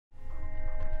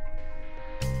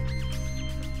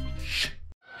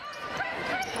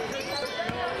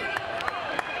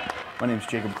My name is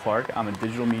Jacob Clark. I'm a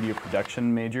digital media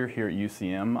production major here at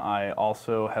UCM. I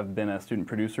also have been a student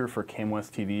producer for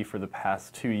KMOS TV for the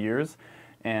past 2 years,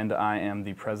 and I am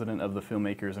the president of the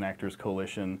Filmmakers and Actors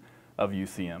Coalition of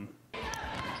UCM.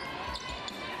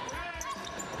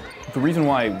 The reason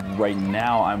why right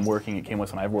now I'm working at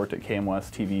KMOS, and I've worked at KMOS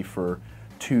TV for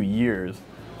 2 years,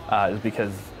 is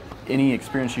because any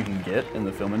experience you can get in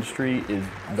the film industry is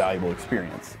valuable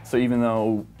experience. So even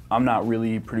though I'm not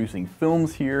really producing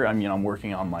films here, I'm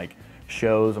working on like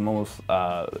shows, I'm almost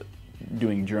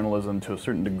doing journalism to a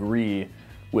certain degree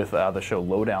with the show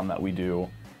Lowdown that we do.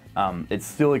 It's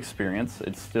still experience,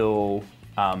 it's still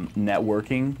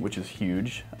networking, which is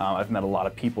huge. I've met a lot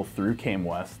of people through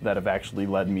KMOS that have actually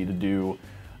led me to do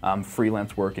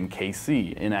freelance work in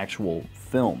KC, in actual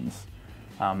films.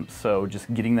 So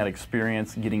just getting that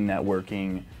experience, getting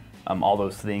networking, all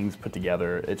those things put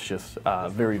together, it's just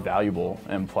very valuable,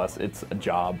 and plus it's a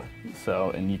job,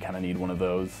 and you kind of need one of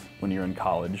those when you're in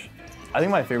college. I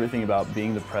think my favorite thing about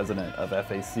being the president of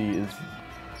FAC is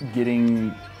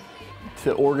getting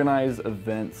to organize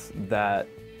events that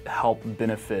help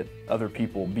benefit other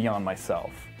people beyond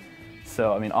myself.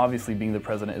 So, obviously being the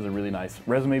president is a really nice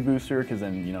resume booster, because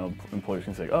then, employers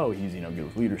can say, oh, he's, good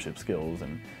with leadership skills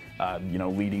and,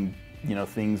 leading,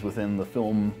 things within the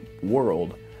film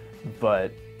world.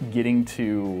 But getting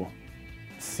to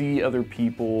see other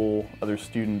people, other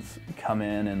students come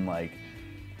in and like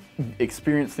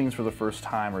experience things for the first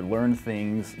time or learn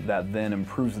things that then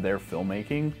improves their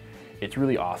filmmaking, it's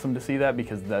really awesome to see that,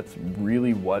 because that's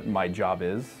really what my job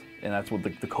is, and that's what the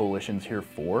coalition's here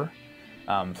for.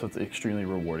 So it's extremely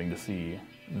rewarding to see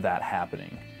that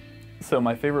happening. So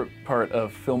my favorite part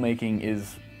of filmmaking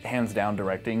is hands down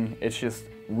directing. It's just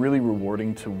really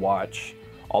rewarding to watch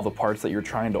all the parts that you're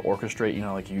trying to orchestrate.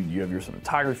 Like you have your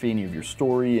cinematography and you have your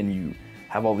story and you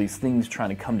have all these things trying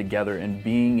to come together, and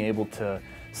being able to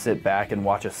sit back and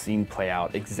watch a scene play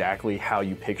out exactly how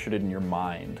you pictured it in your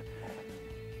mind,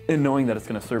 and knowing that it's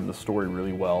going to serve the story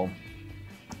really well,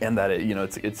 and that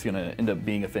it's going to end up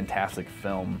being a fantastic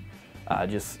film.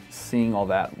 Just seeing all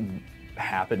that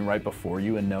happen right before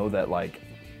you and know that like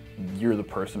you're the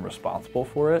person responsible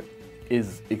for it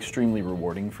is extremely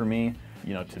rewarding for me.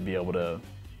 To be able to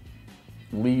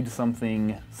lead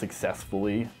something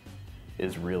successfully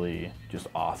is really just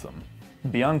awesome.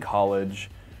 Beyond college,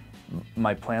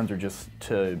 my plans are just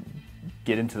to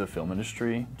get into the film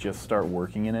industry, just start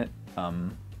working in it.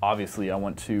 Obviously, I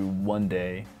want to one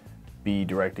day be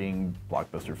directing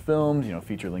blockbuster films,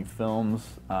 feature-length films,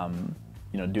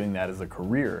 doing that as a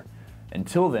career.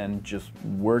 Until then, just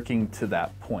working to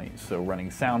that point. So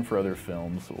running sound for other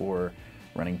films, or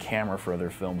running camera for other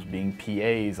films, being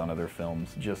PAs on other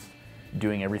films, just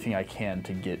doing everything I can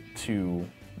to get to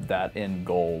that end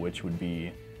goal, which would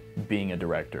be being a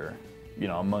director.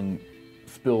 Among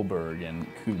Spielberg and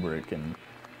Kubrick and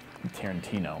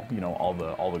Tarantino,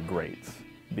 all the greats,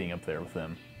 being up there with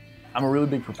them. I'm a really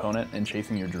big proponent in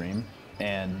chasing your dream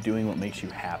and doing what makes you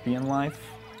happy in life,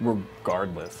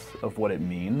 regardless of what it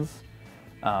means.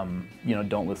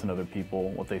 Don't listen to other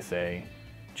people, what they say.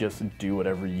 Just do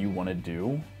whatever you want to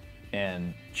do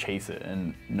and chase it.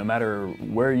 And no matter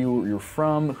where you're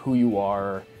from, who you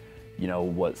are,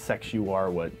 what sex you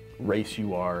are, what race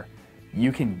you are,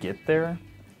 you can get there.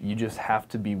 You just have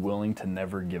to be willing to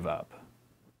never give up.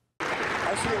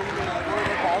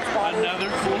 Another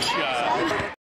cool shot.